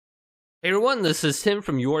Hey everyone, this is Tim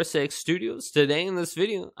from YourSixStudios. Today in this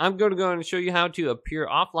video, I'm going to go and show you how to appear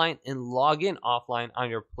offline and log in offline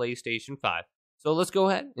on your PlayStation 5. So let's go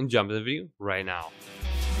ahead and jump into the video right now.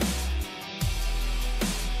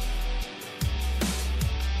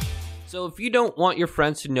 So if you don't want your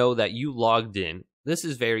friends to know that you logged in, this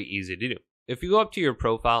is very easy to do. If you go up to your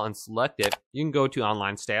profile and select it, you can go to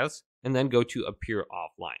online status and then go to appear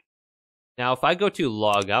offline. Now if I go to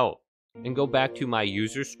log out, and go back to my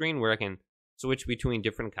user screen where I can switch between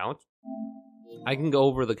different accounts, I can go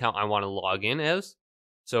over the account I want to log in as.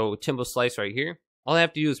 So Timbo Slice right here. All I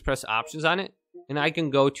have to do is press options on it, and I can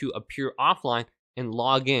go to appear offline and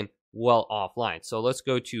log in while offline. So let's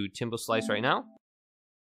go to Timbo Slice right now,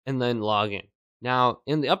 and then log in. Now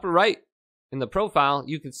in the upper right, in the profile,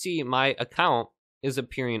 you can see my account is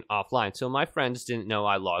appearing offline. So my friends didn't know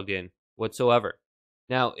I logged in whatsoever.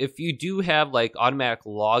 Now, if you do have like automatic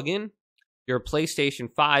login, your PlayStation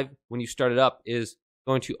 5, when you start it up, is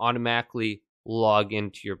going to automatically log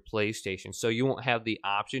into your PlayStation. So you won't have the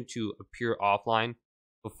option to appear offline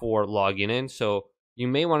before logging in. So you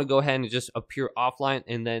may want to go ahead and just appear offline,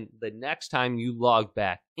 and then the next time you log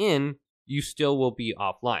back in, you still will be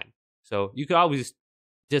offline. So you could always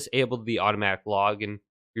disable the automatic login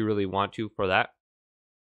if you really want to for that.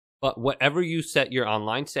 But whatever you set your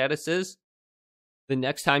online status is, the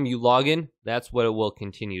next time you log in, that's what it will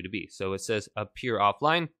continue to be. So it says appear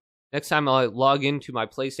offline. Next time I log into my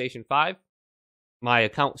PlayStation 5, my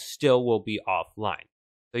account still will be offline.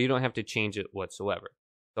 So you don't have to change it whatsoever.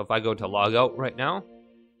 So if I go to log out right now,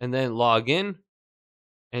 and then log in,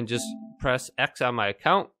 and just press X on my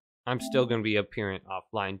account, I'm still going to be appearing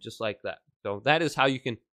offline just like that. So that is how you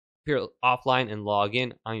can appear offline and log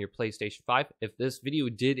in on your PlayStation 5. If this video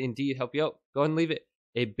did indeed help you out, go ahead and leave it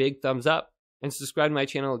a big thumbs up. And subscribe to my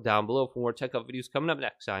channel down below for more tech up videos coming up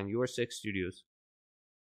next on YourSixStudios.